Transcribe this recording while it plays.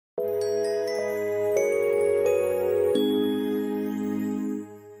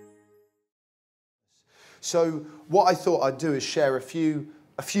So what I thought I'd do is share a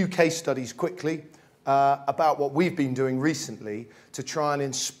few case studies quickly about what we've been doing recently to try and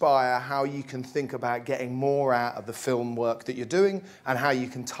inspire how you can think about getting more out of the film work that you're doing and how you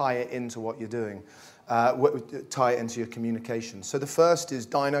can tie it into what you're doing, tie it into your communication. So the first is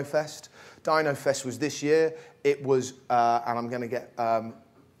Dinofest. Dinofest was this year. It was, and I'm going to get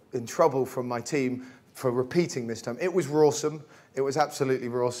in trouble from my team for repeating this time, it was rawsome. It was absolutely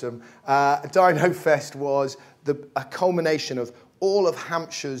rawsome. Dinofest was a culmination of all of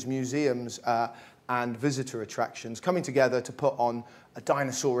Hampshire's museums and visitor attractions coming together to put on a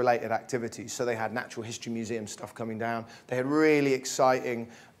dinosaur-related activities. So they had natural history museum stuff coming down. They had really exciting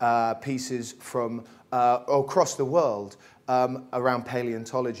pieces from across the world around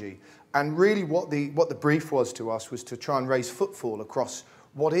paleontology. And really what the brief was to us was to try and raise footfall across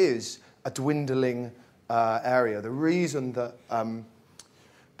what is a dwindling area. The reason that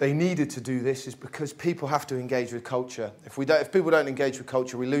they needed to do this is because people have to engage with culture. If people don't engage with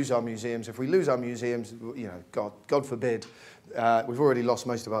culture, we lose our museums. If we lose our museums, you know, God forbid, we've already lost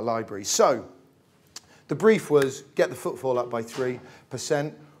most of our libraries. So the brief was get the footfall up by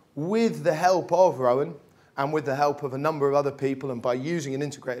 3% with the help of Rowan and with the help of a number of other people, and by using an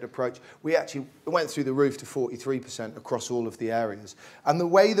integrated approach, we actually went through the roof to 43% across all of the areas. And the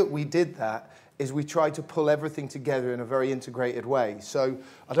way that we did that is we tried to pull everything together in a very integrated way. So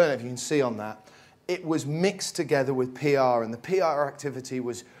I don't know if you can see on that. It was mixed together with PR, and the PR activity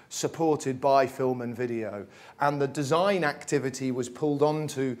was supported by film and video. And the design activity was pulled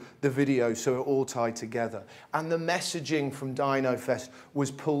onto the video, so it all tied together. And the messaging from Dinofest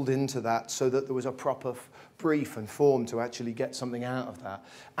was pulled into that so that there was a proper brief and form to actually get something out of that.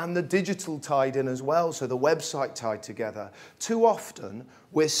 And the digital tied in as well, so the website tied together. Too often,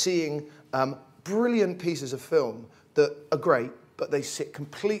 we're seeing brilliant pieces of film that are great, but they sit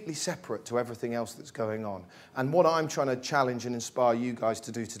completely separate to everything else that's going on. And what I'm trying to challenge and inspire you guys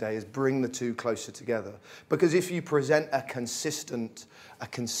to do today is bring the two closer together. Because if you present a consistent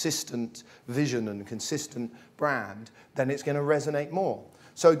vision and consistent brand, then it's going to resonate more.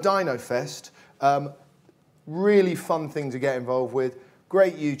 So Dinofest, really fun thing to get involved with.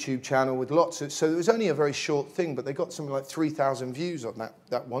 Great YouTube channel with lots of, so it was only a very short thing, but they got something like 3,000 views on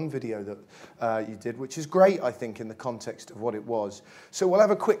that one video that you did, which is great, I think, in the context of what it was. So we'll have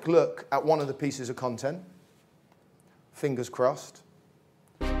a quick look at one of the pieces of content. Fingers crossed.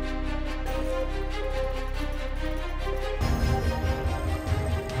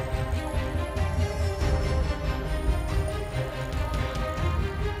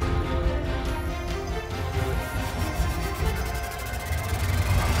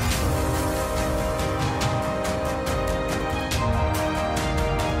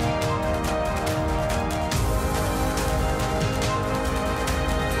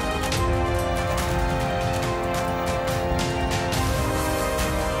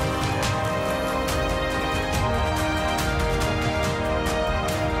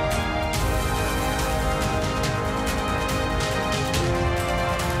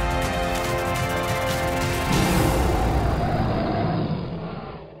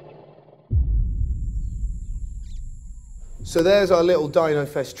 So there's our little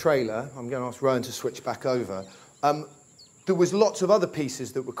Dinofest trailer. I'm going to ask Rowan to switch back over. There was lots of other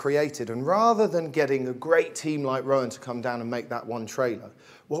pieces that were created, and rather than getting a great team like Rowan to come down and make that one trailer,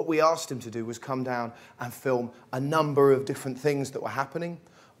 what we asked him to do was come down and film a number of different things that were happening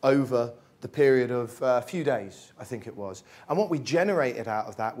over the period of a few days, I think it was. And what we generated out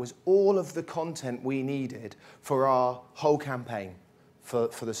of that was all of the content we needed for our whole campaign for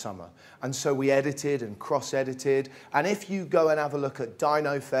the summer. And so we edited and cross-edited. And if you go and have a look at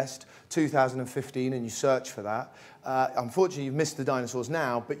Dinofest 2015 and you search for that, unfortunately you've missed the dinosaurs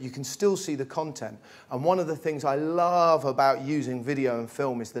now, but you can still see the content. And one of the things I love about using video and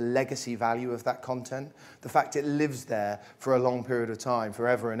film is the legacy value of that content. The fact it lives there for a long period of time,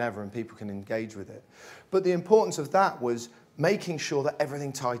 forever and ever, and people can engage with it. But the importance of that was making sure that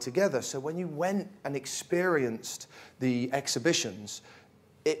everything tied together. So when you went and experienced the exhibitions,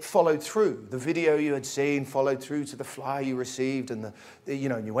 it followed through. The video you had seen followed through to the flyer you received, and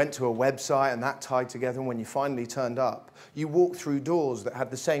you went to a website and that tied together. And when you finally turned up, you walked through doors that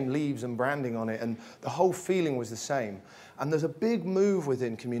had the same leaves and branding on it, and the whole feeling was the same. And there's a big move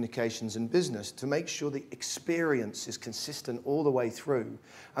within communications and business to make sure the experience is consistent all the way through.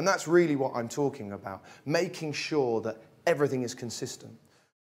 And that's really what I'm talking about, making sure that everything is consistent.